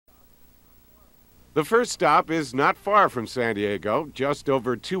The first stop is not far from San Diego, just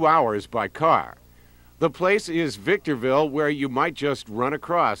over 2 hours by car. The place is Victorville, where you might just run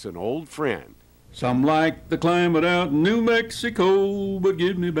across an old friend. Some like the climate out in New Mexico, but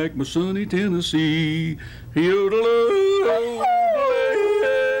give me back my sunny Tennessee.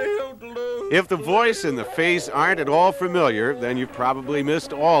 If the voice and the face aren't at all familiar, then you've probably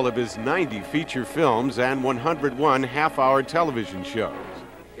missed all of his 90 feature films and 101 half-hour television shows.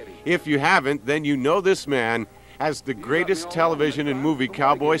 If you haven't, then you know this man as the greatest television and movie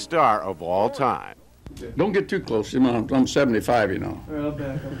cowboy star of all time. Don't get too close. I'm 75, you know.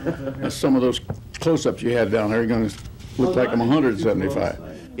 That's some of those close-ups you had down there. You're going to look like I'm 175.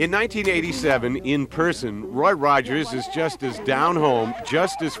 In 1987, in person, Roy Rogers is just as down-home,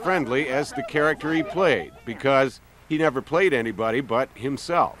 just as friendly as the character he played, because he never played anybody but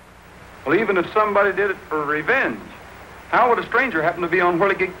himself. Well, even if somebody did it for revenge, how would a stranger happen to be on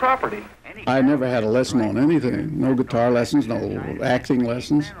whirligig property? I never had a lesson on anything. No guitar lessons, no acting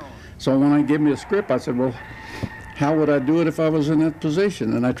lessons. So when I gave me a script, I said, well, how would I do it if I was in that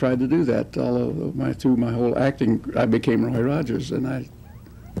position? And I tried to do that. Through my whole acting, I became Roy Rogers, and I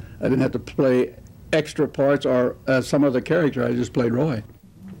didn't have to play extra parts or some other character. I just played Roy.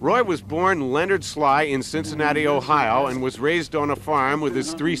 Roy was born Leonard Sly in Cincinnati, Ohio, and was raised on a farm with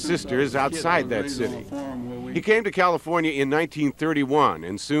his 3 sisters outside that city. He came to California in 1931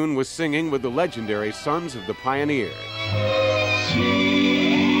 and soon was singing with the legendary Sons of the Pioneers.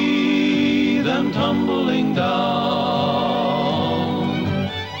 See them tumbling down,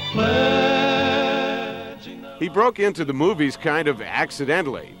 pledging He broke into the movies kind of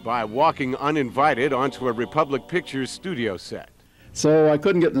accidentally by walking uninvited onto a Republic Pictures studio set. So I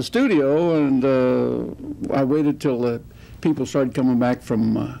couldn't get in the studio, and I waited till the people started coming back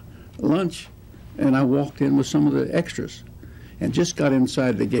from lunch, and I walked in with some of the extras and just got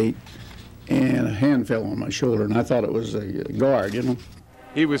inside the gate, and a hand fell on my shoulder, and I thought it was a guard, you know.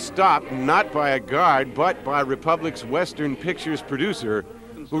 He was stopped not by a guard, but by Republic's Western Pictures producer,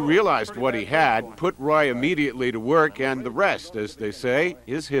 who realized what he had, put Roy immediately to work, and the rest, as they say,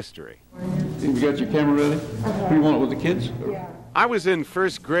 is history. You got your camera ready? What do you want with the kids? Yeah. I was in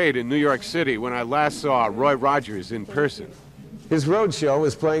first grade in New York City when I last saw Roy Rogers in person. His roadshow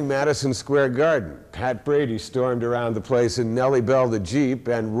was playing Madison Square Garden. Pat Brady stormed around the place in Nellie Bell the Jeep,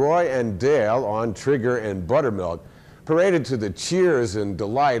 and Roy and Dale, on Trigger and Buttermilk, paraded to the cheers and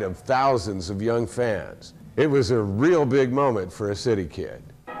delight of thousands of young fans. It was a real big moment for a city kid.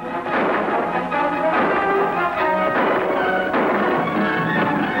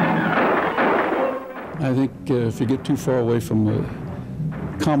 I think if you get too far away from the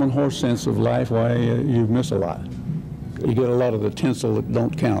common horse sense of life, why, you miss a lot. You get a lot of the tinsel that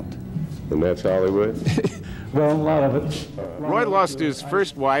don't count. And that's Hollywood? Well, a lot of it. Roy lost his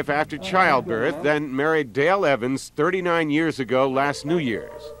first wife after childbirth, then married Dale Evans 39 years ago last New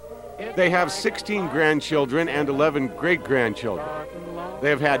Year's. They have 16 grandchildren and 11 great-grandchildren. They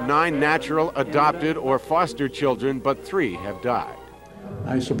have had 9 natural, adopted, or foster children, but 3 have died.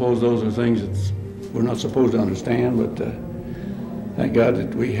 I suppose those are things that we're not supposed to understand, but thank God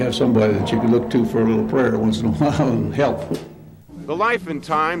that we have somebody that you can look to for a little prayer once in a while and help. The life and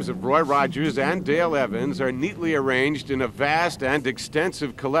times of Roy Rogers and Dale Evans are neatly arranged in a vast and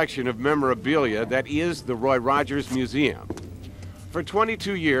extensive collection of memorabilia that is the Roy Rogers Museum. For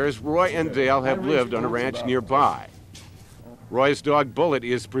 22 years, Roy and Dale have lived on a ranch nearby. Roy's dog Bullet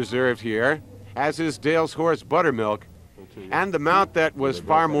is preserved here, as is Dale's horse Buttermilk, and the mount that was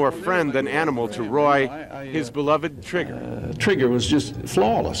far more friend than animal to Roy, his beloved Trigger. Trigger was just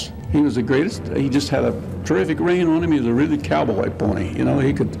flawless. He was the greatest. He just had a terrific rein on him. He was a really cowboy pony. You know,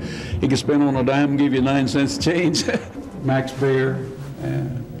 he could spin on a dime and give you 9 cents change. Max Baer,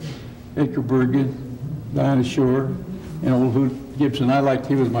 Edgar Bergen, Dinah Shore, and old Hoot Gibson.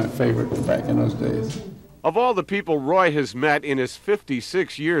 He was my favorite back in those days. Of all the people Roy has met in his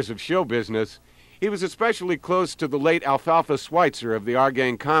 56 years of show business, he was especially close to the late Alfalfa Schweitzer of the Our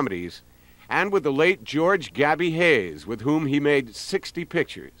Gang comedies, and with the late George Gabby Hayes, with whom he made 60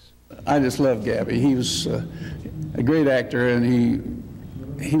 pictures. I just loved Gabby. He was a great actor, and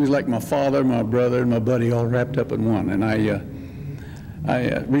he was like my father, my brother, and my buddy all wrapped up in one. And I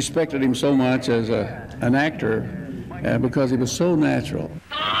respected him so much as an actor because he was so natural.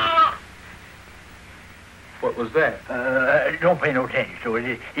 What was that? Don't pay no attention to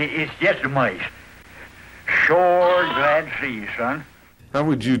it. It's just a mice. Sure glad to see you, son. How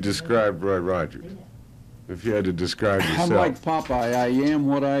would you describe Roy Rogers, if you had to describe yourself? I'm like Popeye. I am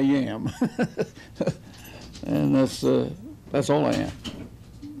what I am. And that's all I am.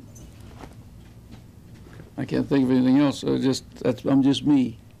 I can't think of anything else. I'm just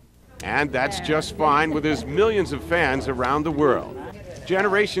me. And that's just fine with his millions of fans around the world.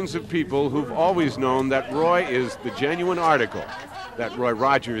 Generations of people who've always known that Roy is the genuine article, that Roy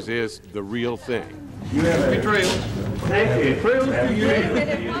Rogers is the real thing. You have a trail. Thank you. Trails to you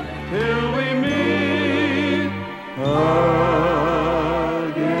till we meet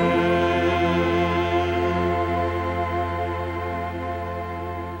again.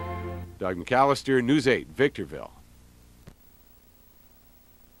 Doug McAllister, News 8, Victorville.